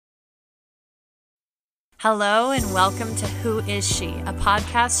Hello and welcome to Who Is She, a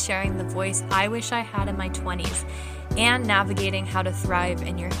podcast sharing the voice I wish I had in my 20s and navigating how to thrive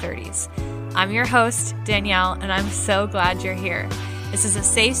in your 30s. I'm your host, Danielle, and I'm so glad you're here. This is a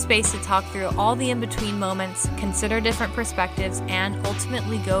safe space to talk through all the in-between moments, consider different perspectives, and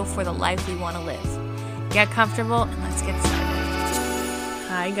ultimately go for the life we want to live. Get comfortable and let's get started.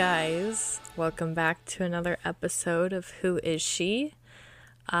 Hi guys, welcome back to another episode of Who Is She.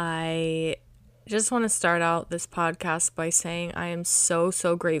 I just want to start out this podcast by saying I am so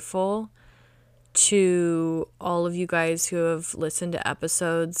grateful to all of you guys who have listened to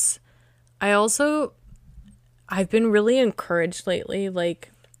episodes. I've been really encouraged lately,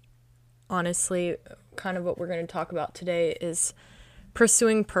 honestly, kind of what we're going to talk about today is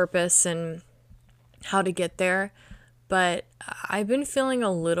pursuing purpose and how to get there. But I've been feeling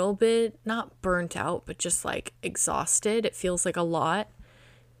a little bit, not burnt out, but just exhausted. It feels like a lot.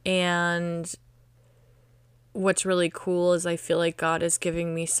 And what's really cool is I feel like God is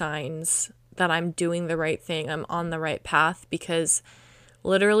giving me signs that I'm doing the right thing. I'm on the right path, because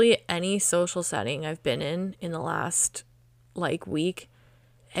literally any social setting I've been in the last week,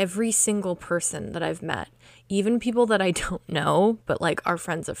 every single person that I've met, even people that I don't know, but are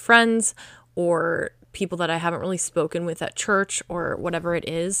friends of friends or people that I haven't really spoken with at church or whatever it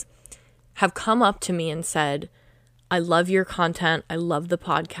is, have come up to me and said, I love your content. I love the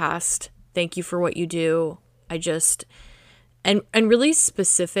podcast. Thank you for what you do. And really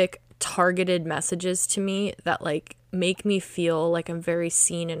specific targeted messages to me that make me feel like I'm very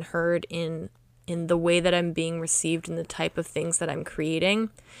seen and heard in the way that I'm being received and the type of things that I'm creating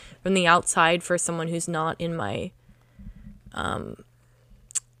from the outside. For someone who's not in my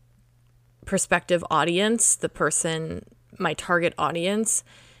prospective audience, my target audience,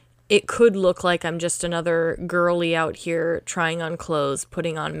 it could look like I'm just another girly out here trying on clothes,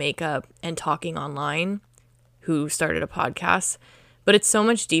 putting on makeup, and talking online who started a podcast. But it's so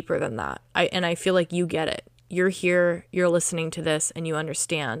much deeper than that. I feel like you get it. You're here, you're listening to this, and you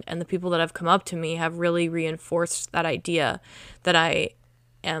understand. And the people that have come up to me have really reinforced that idea that I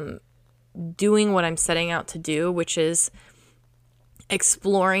am doing what I'm setting out to do, which is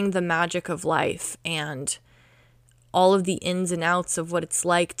exploring the magic of life and all of the ins and outs of what it's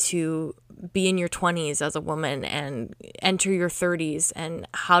like to be in your 20s as a woman and enter your 30s, and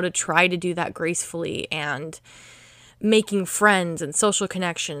how to try to do that gracefully, and making friends and social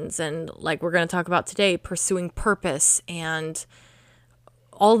connections, and we're going to talk about today, pursuing purpose and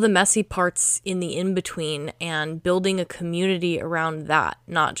all the messy parts in the in-between, and building a community around that,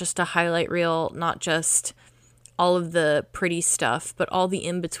 not just a highlight reel, not just all of the pretty stuff, but all the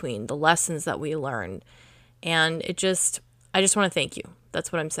in-between, the lessons that we learn. And I just want to thank you.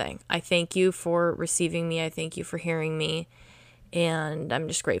 That's what I'm saying. I thank you for receiving me. I thank you for hearing me. And I'm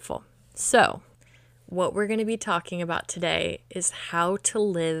just grateful. So, what we're going to be talking about today is how to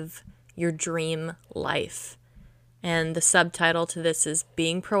live your dream life. And the subtitle to this is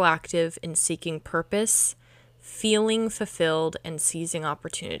Being Proactive in Seeking Purpose, Feeling Fulfilled, and Seizing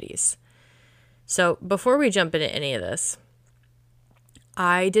Opportunities. So, before we jump into any of this,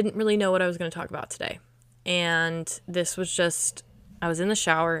 I didn't really know what I was going to talk about today. And this was just, I was in the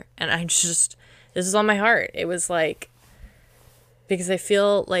shower and this is on my heart. It was because I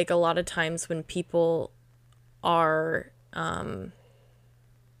feel like a lot of times when people are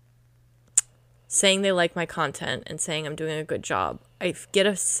saying they like my content and saying I'm doing a good job, I get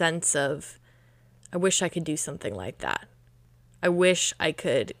a sense of, I wish I could do something like that. I wish I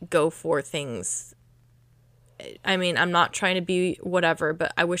could go for things. I mean, I'm not trying to be whatever,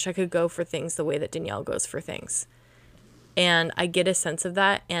 but I wish I could go for things the way that Danielle goes for things. And I get a sense of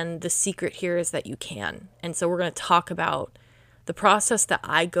that. And the secret here is that you can. And so we're going to talk about the process that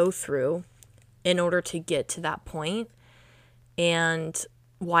I go through in order to get to that point, and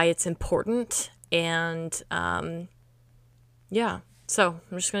why it's important. And so I'm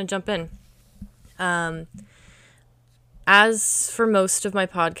just going to jump in. As for most of my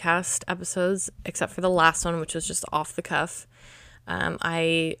podcast episodes, except for the last one, which was just off the cuff,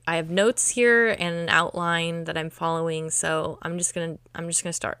 I have notes here and an outline that I'm following. So I'm just gonna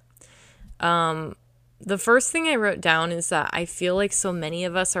start. The first thing I wrote down is that I feel like so many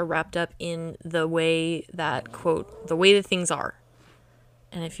of us are wrapped up in the way that, quote, the way that things are.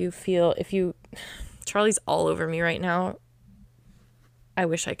 And Charlie's all over me right now. I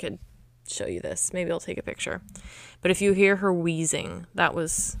wish I could show you this. Maybe I'll take a picture. But if you hear her wheezing, that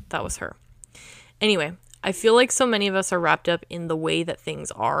was her. Anyway, I feel like so many of us are wrapped up in the way that things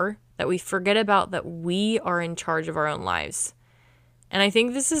are that we forget about that we are in charge of our own lives. And I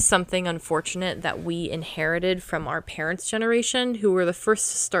think this is something unfortunate that we inherited from our parents' generation, who were the first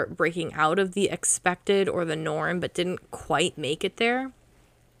to start breaking out of the expected or the norm, but didn't quite make it there.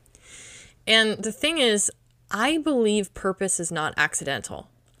 And the thing is, I believe purpose is not accidental.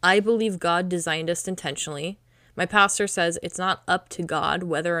 I believe God designed us intentionally. My pastor says it's not up to God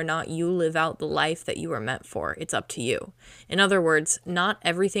whether or not you live out the life that you were meant for. It's up to you. In other words, not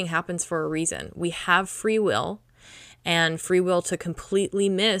everything happens for a reason. We have free will, and free will to completely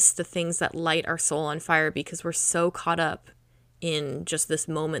miss the things that light our soul on fire because we're so caught up in just this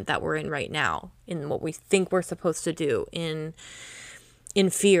moment that we're in right now, in what we think we're supposed to do, in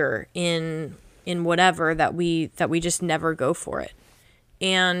fear, in whatever, that we just never go for it.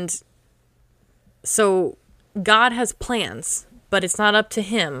 And so God has plans, but it's not up to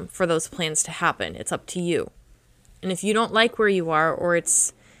him for those plans to happen. It's up to you. And if you don't like where you are, or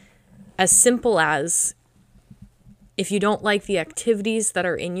it's as simple as if you don't like the activities that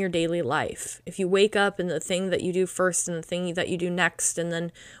are in your daily life, if you wake up and the thing that you do first and the thing that you do next, and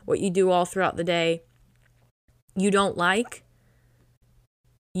then what you do all throughout the day, you don't like,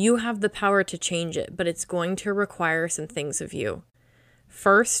 you have the power to change it, but it's going to require some things of you.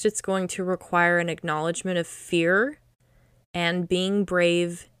 First, it's going to require an acknowledgement of fear and being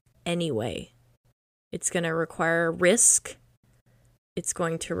brave anyway. It's going to require risk. It's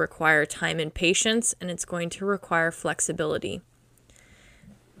going to require time and patience, and it's going to require flexibility.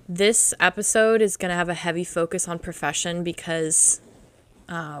 This episode is going to have a heavy focus on profession because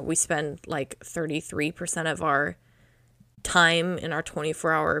we spend like 33% of our time in our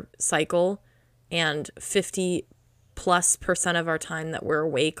 24-hour cycle and 50+% of our time that we're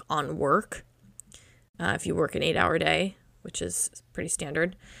awake on work. If you work an 8-hour day, which is pretty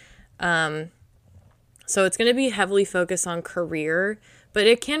standard. So it's going to be heavily focused on career, but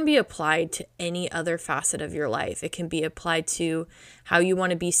it can be applied to any other facet of your life. It can be applied to how you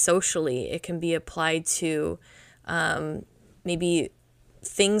want to be socially. It can be applied to maybe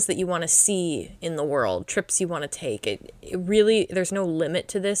things that you want to see in the world, trips you want to take. It really, there's no limit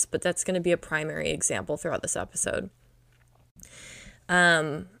to this, but that's going to be a primary example throughout this episode.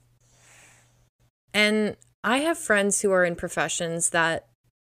 And I have friends who are in professions that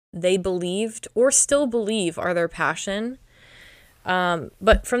they believed or still believe are their passion.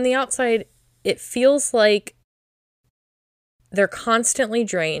 But from the outside, it feels like they're constantly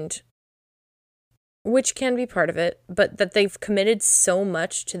drained, which can be part of it, but that they've committed so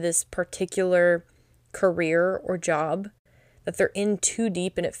much to this particular career or job that they're in too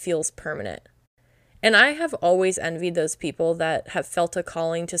deep and it feels permanent. And I have always envied those people that have felt a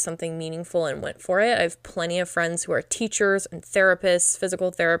calling to something meaningful and went for it. I have plenty of friends who are teachers and therapists,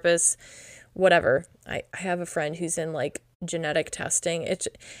 physical therapists, whatever. I have a friend who's in like genetic testing.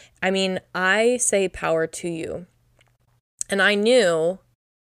 I say power to you. And I knew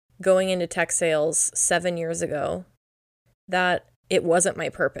going into tech sales 7 years ago that it wasn't my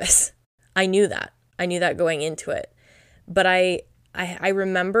purpose. I knew that. Going into it. But I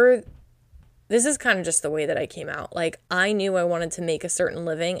remember, this is kind of just the way that I came out. Like, I knew I wanted to make a certain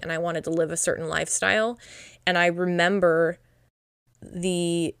living and I wanted to live a certain lifestyle. And I remember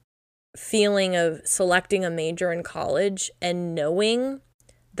the feeling of selecting a major in college and knowing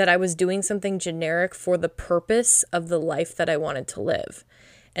that I was doing something generic for the purpose of the life that I wanted to live.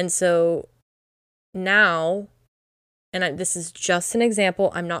 And so now, and this is just an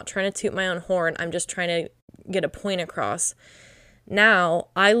example, I'm not trying to toot my own horn, I'm just trying to get a point across. Now,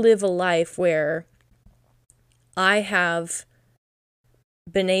 I live a life where I have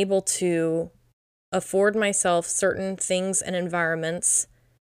been able to afford myself certain things and environments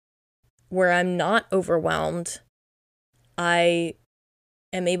where I'm not overwhelmed. I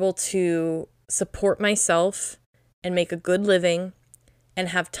am able to support myself and make a good living and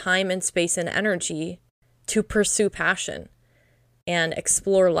have time and space and energy to pursue passion and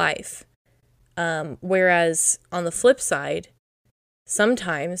explore life. Whereas on the flip side,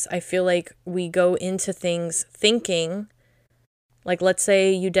 sometimes I feel like we go into things thinking, like, let's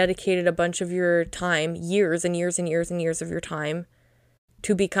say you dedicated a bunch of your time, years and years and years and years of your time,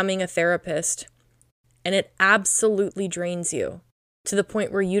 to becoming a therapist, and it absolutely drains you to the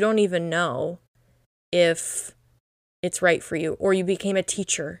point where you don't even know if it's right for you. Or you became a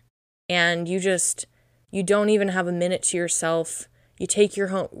teacher and you don't even have a minute to yourself. You take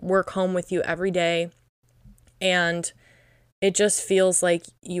your work home with you every day, and it just feels like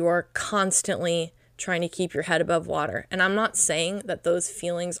you are constantly trying to keep your head above water. And I'm not saying that those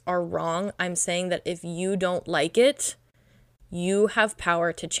feelings are wrong. I'm saying that if you don't like it, you have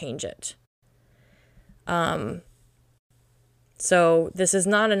power to change it. So this is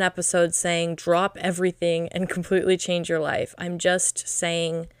not an episode saying drop everything and completely change your life. I'm just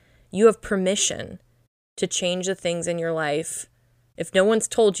saying you have permission to change the things in your life if no one's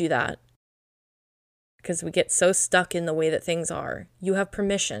told you that, because we get so stuck in the way that things are. You have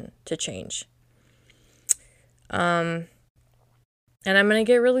permission to change. And I'm going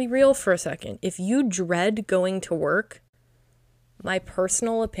to get really real for a second. If you dread going to work, my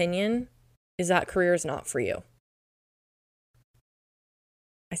personal opinion is that career is not for you.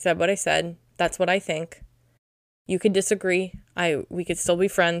 I said what I said. That's what I think. You could disagree. We could still be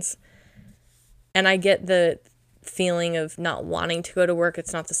friends. And I get the feeling of not wanting to go to work.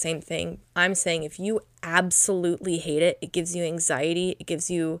 It's not the same thing. I'm saying if you absolutely hate it, it gives you anxiety, it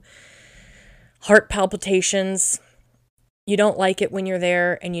gives you heart palpitations, you don't like it when you're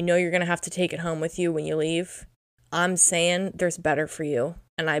there, and you know you're going to have to take it home with you when you leave, I'm saying there's better for you,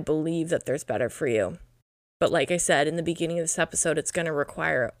 and I believe that there's better for you. But like I said in the beginning of this episode, it's going to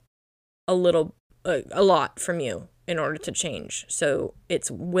require a lot from you in order to change. So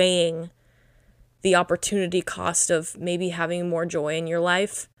it's weighing the opportunity cost of maybe having more joy in your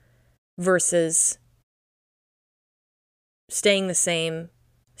life versus staying the same,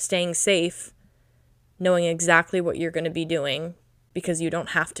 staying safe, knowing exactly what you're going to be doing because you don't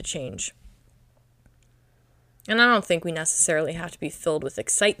have to change. And I don't think we necessarily have to be filled with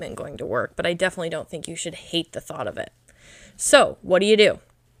excitement going to work, but I definitely don't think you should hate the thought of it. So what do?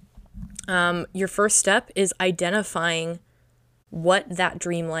 Your first step is identifying what that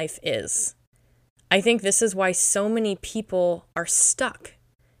dream life is. I think this is why so many people are stuck,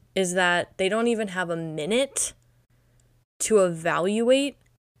 is that they don't even have a minute to evaluate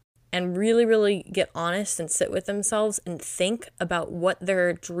and really, really get honest and sit with themselves and think about what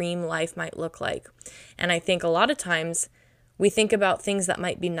their dream life might look like. And I think a lot of times we think about things that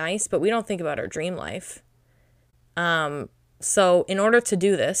might be nice, but we don't think about our dream life. So in order to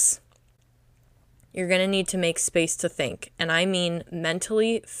do this, you're going to need to make space to think. And I mean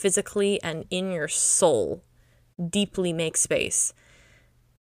mentally, physically, and in your soul, deeply make space.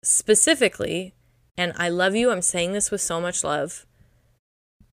 Specifically, and I love you, I'm saying this with so much love,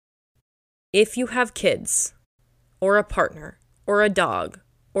 if you have kids or a partner or a dog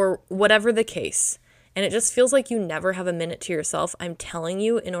or whatever the case, and it just feels like you never have a minute to yourself, I'm telling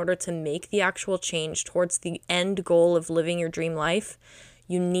you, in order to make the actual change towards the end goal of living your dream life,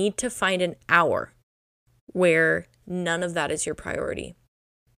 you need to find an hour where none of that is your priority.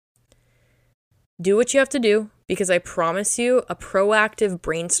 Do what you have to do, because I promise you a proactive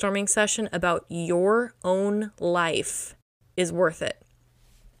brainstorming session about your own life is worth it.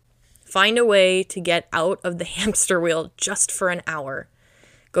 Find a way to get out of the hamster wheel just for an hour.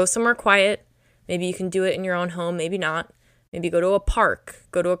 Go somewhere quiet. Maybe you can do it in your own home, maybe not. Maybe go to a park,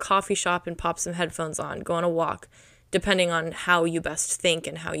 go to a coffee shop and pop some headphones on, go on a walk, depending on how you best think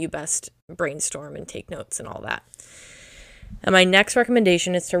and how you best brainstorm and take notes and all that. And my next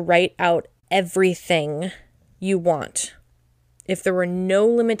recommendation is to write out everything you want. If there were no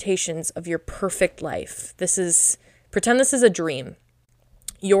limitations of your perfect life, pretend this is a dream.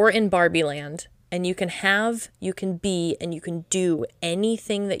 You're in Barbie land, and you can have, you can be, and you can do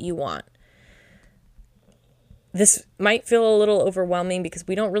anything that you want. This might feel a little overwhelming because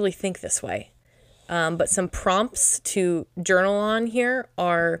we don't really think this way. But some prompts to journal on here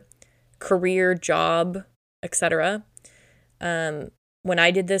are career, job, etc. When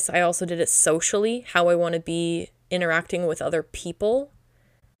I did this, I also did it socially, how I want to be interacting with other people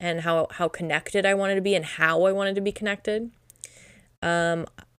and how connected I wanted to be and how I wanted to be connected.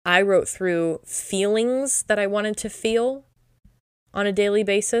 I wrote through feelings that I wanted to feel on a daily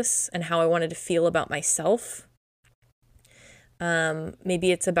basis and how I wanted to feel about myself.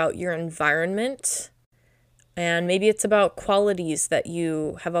 Maybe it's about your environment, and maybe it's about qualities that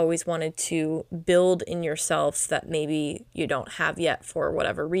you have always wanted to build in yourself that maybe you don't have yet for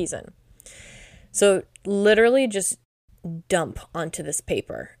whatever reason. So literally just dump onto this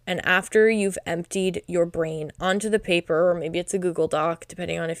paper. And after you've emptied your brain onto the paper, or maybe it's a Google Doc,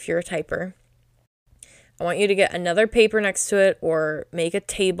 depending on if you're a typer, I want you to get another paper next to it or make a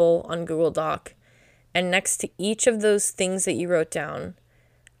table on Google Doc. And next to each of those things that you wrote down,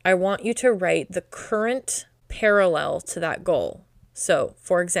 I want you to write the current parallel to that goal. So,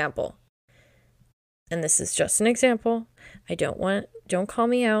 for example, and this is just an example, don't call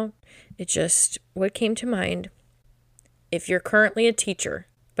me out. It's just what came to mind. If you're currently a teacher,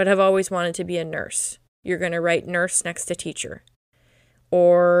 but have always wanted to be a nurse, you're going to write nurse next to teacher.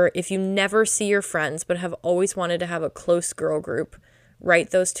 Or if you never see your friends, but have always wanted to have a close girl group,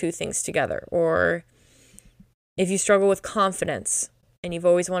 write those two things together. Or if you struggle with confidence, and you've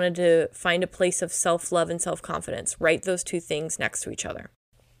always wanted to find a place of self-love and self-confidence. Write those two things next to each other.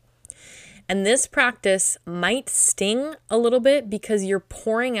 And this practice might sting a little bit because you're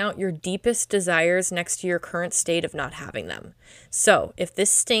pouring out your deepest desires next to your current state of not having them. So if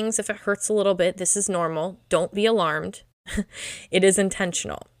this stings, if it hurts a little bit, this is normal. Don't be alarmed. It is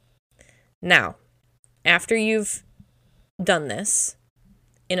intentional. Now, after you've done this,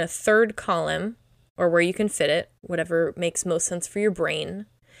 in a third column, or where you can fit it, whatever makes most sense for your brain,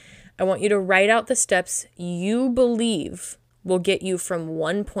 I want you to write out the steps you believe will get you from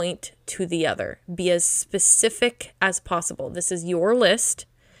one point to the other. Be as specific as possible. This is your list.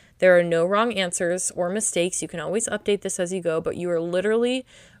 There are no wrong answers or mistakes. You can always update this as you go, but you are literally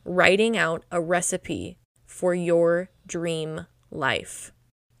writing out a recipe for your dream life.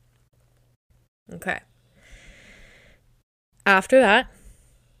 Okay. After that,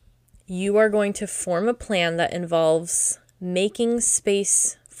 you are going to form a plan that involves making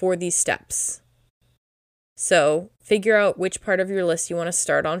space for these steps. So figure out which part of your list you want to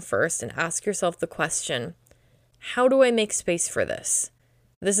start on first and ask yourself the question, how do I make space for this?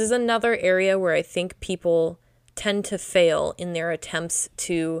 This is another area where I think people tend to fail in their attempts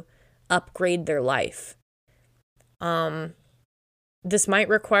to upgrade their life. This might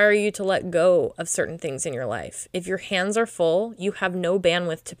require you to let go of certain things in your life. If your hands are full, you have no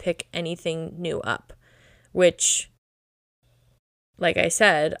bandwidth to pick anything new up, which, like I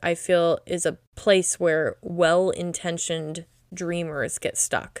said, I feel is a place where well-intentioned dreamers get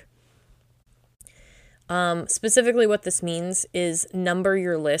stuck. Specifically what this means is number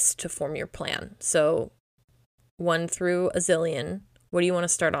your list to form your plan. So 1 through a zillion, what do you want to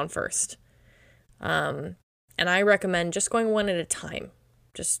start on first? And I recommend just going one at a time.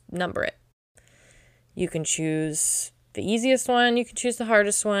 Just number it. You can choose the easiest one. You can choose the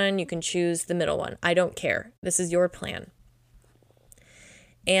hardest one. You can choose the middle one. I don't care. This is your plan.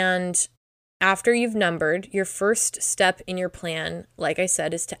 And after you've numbered, your first step in your plan, like I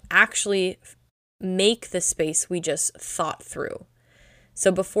said, is to actually make the space we just thought through.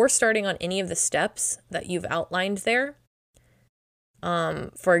 So before starting on any of the steps that you've outlined there,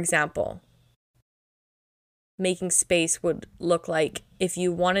 for example, making space would look like if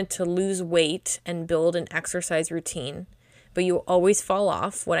you wanted to lose weight and build an exercise routine, but you always fall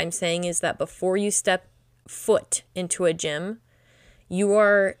off. What I'm saying is that before you step foot into a gym, you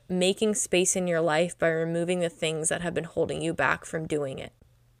are making space in your life by removing the things that have been holding you back from doing it,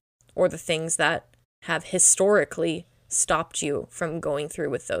 or the things that have historically stopped you from going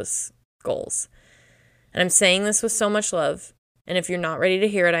through with those goals. And I'm saying this with so much love, and if you're not ready to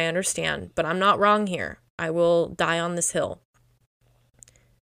hear it, I understand, but I'm not wrong here. I will die on this hill.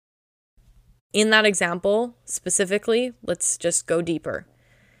 In that example, specifically, let's just go deeper.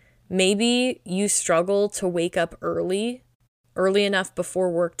 Maybe you struggle to wake up early enough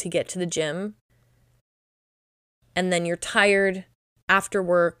before work to get to the gym, and then you're tired after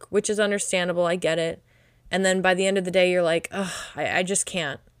work, which is understandable, I get it. And then by the end of the day, you're like, ugh, I just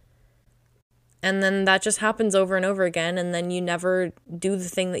can't. And then that just happens over and over again, and then you never do the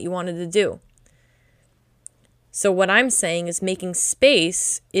thing that you wanted to do. So what I'm saying is making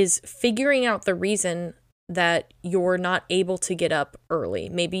space is figuring out the reason that you're not able to get up early.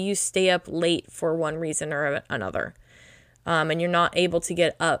 Maybe you stay up late for one reason or another, and you're not able to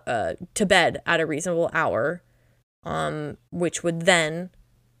get up to bed at a reasonable hour, which would then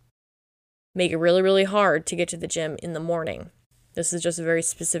make it really, really hard to get to the gym in the morning. This is just a very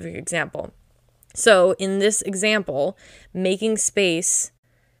specific example. So in this example, making space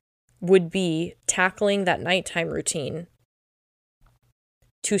would be tackling that nighttime routine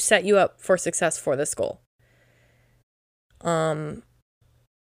to set you up for success for this goal. So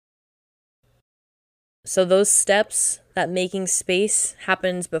those steps, that making space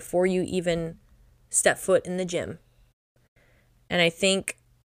happens before you even step foot in the gym. And I think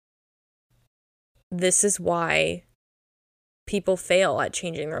this is why people fail at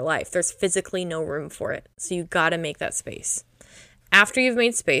changing their life. There's physically no room for it. So you got to make that space. After you've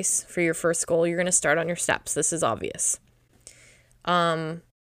made space for your first goal, you're going to start on your steps. This is obvious. But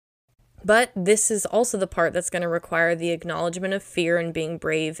this is also the part that's going to require the acknowledgement of fear and being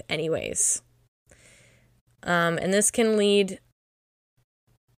brave anyways. And this can lead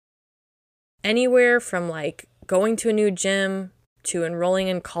anywhere from like going to a new gym to enrolling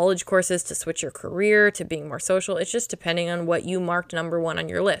in college courses to switch your career to being more social. It's just depending on what you marked number 1 on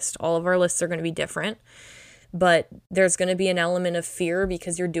your list. All of our lists are going to be different. But there's going to be an element of fear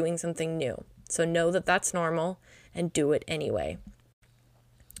because you're doing something new. So know that that's normal and do it anyway.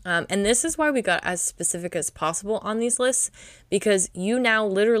 And this is why we got as specific as possible on these lists, because you now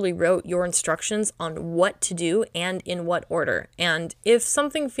literally wrote your instructions on what to do and in what order. And if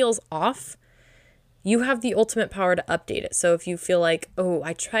something feels off, you have the ultimate power to update it. So if you feel like, oh,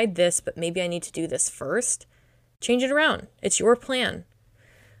 I tried this, but maybe I need to do this first, change it around. It's your plan.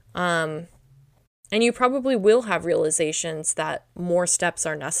 And you probably will have realizations that more steps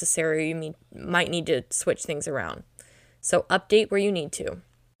are necessary. You might need to switch things around. So update where you need to.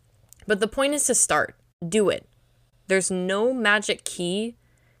 But the point is to start. Do it. There's no magic key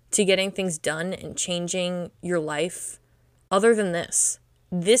to getting things done and changing your life other than this.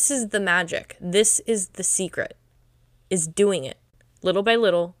 This is the magic. This is the secret, is doing it little by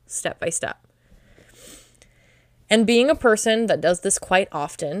little, step by step. And being a person that does this quite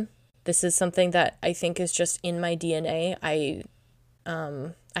often, this is something that I think is just in my DNA. I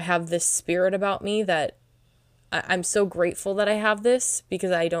have this spirit about me that I'm so grateful that I have this,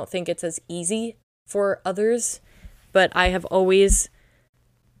 because I don't think it's as easy for others. But I have always,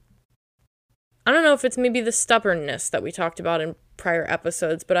 I don't know if it's maybe the stubbornness that we talked about in prior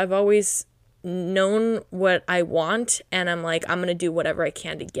episodes, but I've always known what I want, and I'm like, I'm going to do whatever I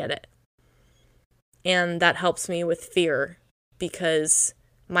can to get it. And that helps me with fear, because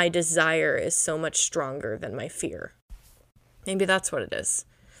my desire is so much stronger than my fear. Maybe that's what it is.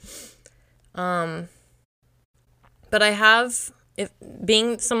 But I have,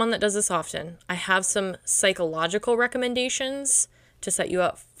 being someone that does this often, I have some psychological recommendations to set you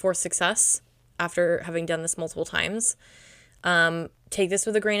up for success after having done this multiple times. Take this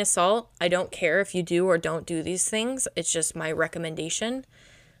with a grain of salt. I don't care if you do or don't do these things. It's just my recommendation.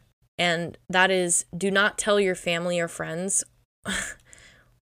 And that is, do not tell your family or friends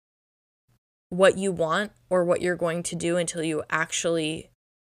what you want or what you're going to do until you actually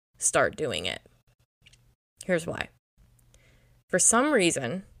start doing it. Here's why. For some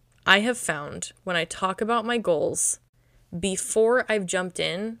reason, I have found when I talk about my goals, before I've jumped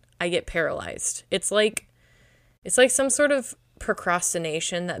in, I get paralyzed. It's like some sort of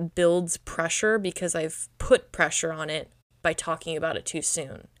procrastination that builds pressure because I've put pressure on it by talking about it too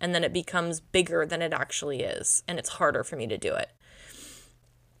soon. And then it becomes bigger than it actually is. And it's harder for me to do it.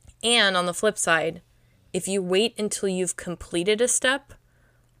 And on the flip side, if you wait until you've completed a step,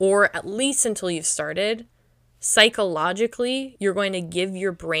 or at least until you've started, psychologically, you're going to give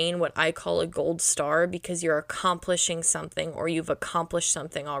your brain what I call a gold star, because you're accomplishing something or you've accomplished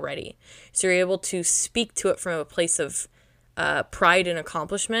something already. So you're able to speak to it from a place of pride and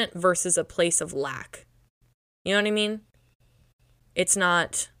accomplishment versus a place of lack. You know what I mean? It's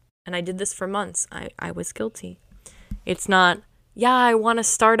not, and I did this for months. I was guilty. It's not, yeah, I want to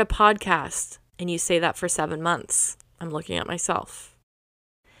start a podcast. And you say that for 7 months. I'm looking at myself.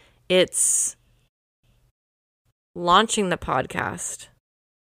 It's launching the podcast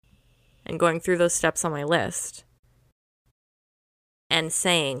and going through those steps on my list and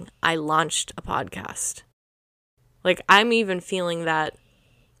saying, I launched a podcast. Like, I'm even feeling that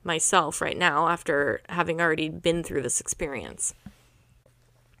myself right now after having already been through this experience.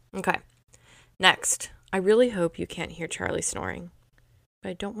 Okay, next. I really hope you can't hear Charlie snoring, but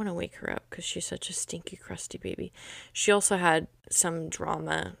I don't want to wake her up because she's such a stinky, crusty baby. She also had some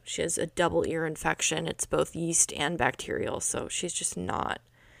drama. She has a double ear infection. It's both yeast and bacterial, so she's just not.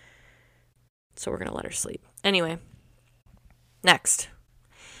 So we're going to let her sleep. Anyway, next.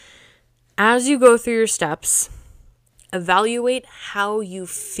 As you go through your steps, evaluate how you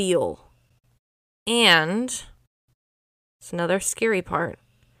feel. And, it's another scary part,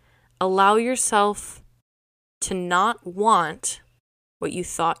 allow yourself to not want what you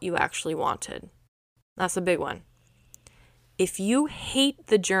thought you actually wanted. That's a big one. If you hate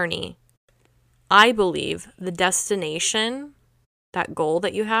the journey, I believe the destination, that goal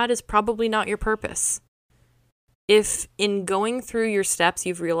that you had, is probably not your purpose. If in going through your steps,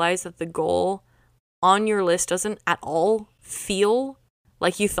 you've realized that the goal on your list doesn't at all feel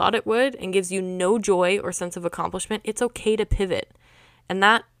like you thought it would and gives you no joy or sense of accomplishment, it's okay to pivot. And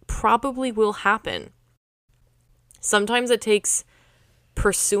that probably will happen. Sometimes it takes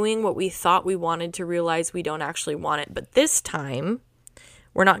pursuing what we thought we wanted to realize we don't actually want it. But this time,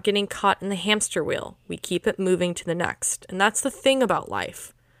 we're not getting caught in the hamster wheel. We keep it moving to the next. And that's the thing about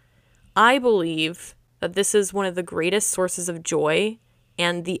life. I believe that this is one of the greatest sources of joy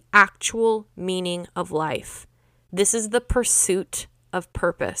and the actual meaning of life. This is the pursuit of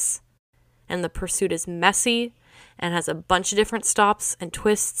purpose. And the pursuit is messy and has a bunch of different stops and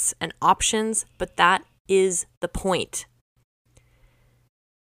twists and options, but that is the point.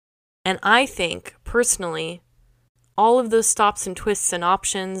 And I think, personally, all of those stops and twists and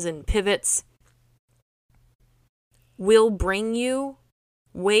options and pivots will bring you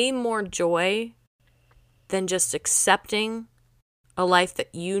way more joy than just accepting a life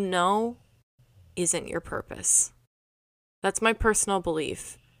that you know isn't your purpose. That's my personal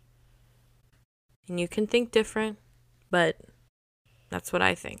belief. And you can think different, but that's what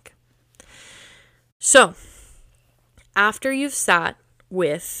I think. So, after you've sat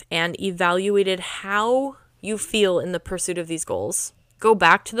with and evaluated how you feel in the pursuit of these goals, go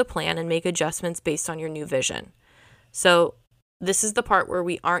back to the plan and make adjustments based on your new vision. So, this is the part where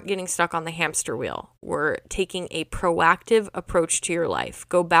we aren't getting stuck on the hamster wheel. We're taking a proactive approach to your life.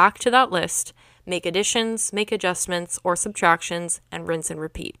 Go back to that list, make additions, make adjustments or subtractions, and rinse and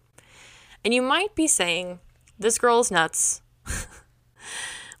repeat. And you might be saying, this girl is nuts.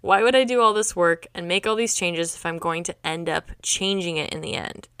 Why would I do all this work and make all these changes if I'm going to end up changing it in the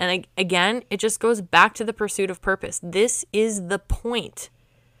end? And again, it just goes back to the pursuit of purpose. This is the point.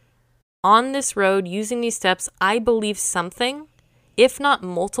 On this road, using these steps, I believe something, if not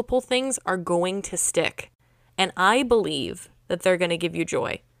multiple things, are going to stick. And I believe that they're going to give you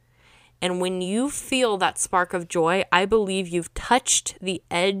joy. And when you feel that spark of joy, I believe you've touched the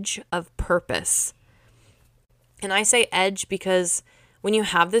edge of purpose. And I say edge because when you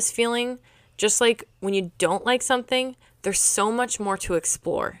have this feeling, just like when you don't like something, there's so much more to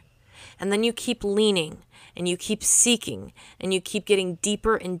explore. And then you keep leaning and you keep seeking and you keep getting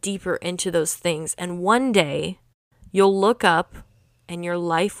deeper and deeper into those things. And one day you'll look up and your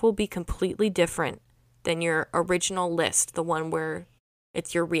life will be completely different than your original list, the one where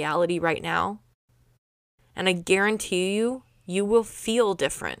it's your reality right now. And I guarantee you, you will feel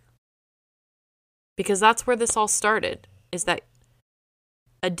different. Because that's where this all started, is that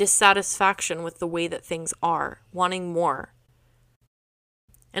a dissatisfaction with the way that things are, wanting more.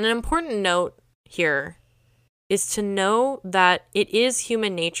 And an important note here is to know that it is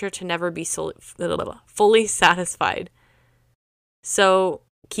human nature to never be fully satisfied. So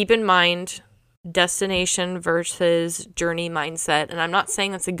keep in mind destination versus journey mindset. And I'm not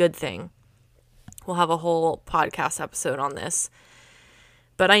saying that's a good thing. We'll have a whole podcast episode on this.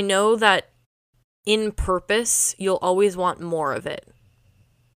 But I know that in purpose, you'll always want more of it.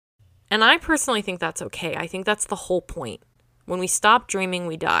 And I personally think that's okay. I think that's the whole point. When we stop dreaming,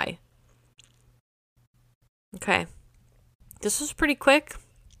 we die. Okay. This was pretty quick.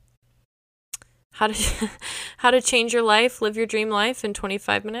 How to change your life, live your dream life in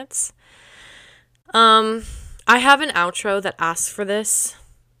 25 minutes. I have an outro that asks for this,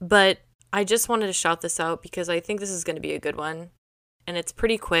 but I just wanted to shout this out because I think this is going to be a good one. And it's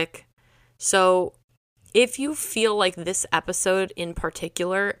pretty quick. So if you feel like this episode in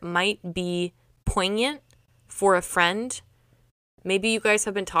particular might be poignant for a friend, maybe you guys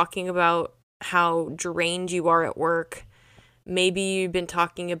have been talking about how drained you are at work. Maybe you've been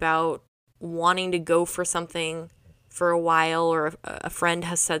talking about wanting to go for something for a while, or a friend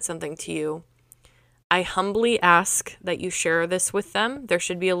has said something to you. I humbly ask that you share this with them. There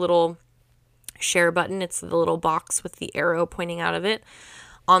should be a little share button. It's the little box with the arrow pointing out of it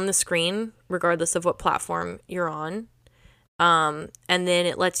on the screen, regardless of what platform you're on. And then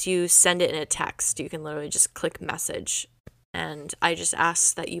it lets you send it in a text. You can literally just click message. And I just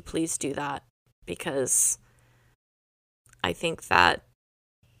ask that you please do that because I think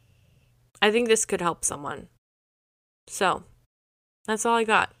this could help someone. So that's all I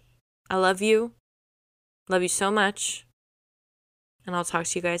got. I love you. Love you so much. And I'll talk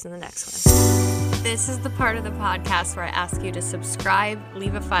to you guys in the next one. This is the part of the podcast where I ask you to subscribe,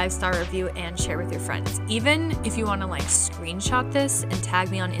 leave a 5-star review, and share with your friends. Even if you want to screenshot this and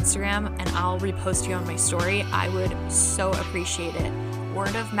tag me on Instagram and I'll repost you on my story, I would so appreciate it.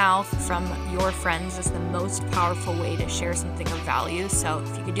 Word of mouth from your friends is the most powerful way to share something of value. So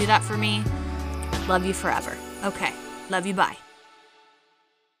if you could do that for me, I'd love you forever. Okay. Love you. Bye.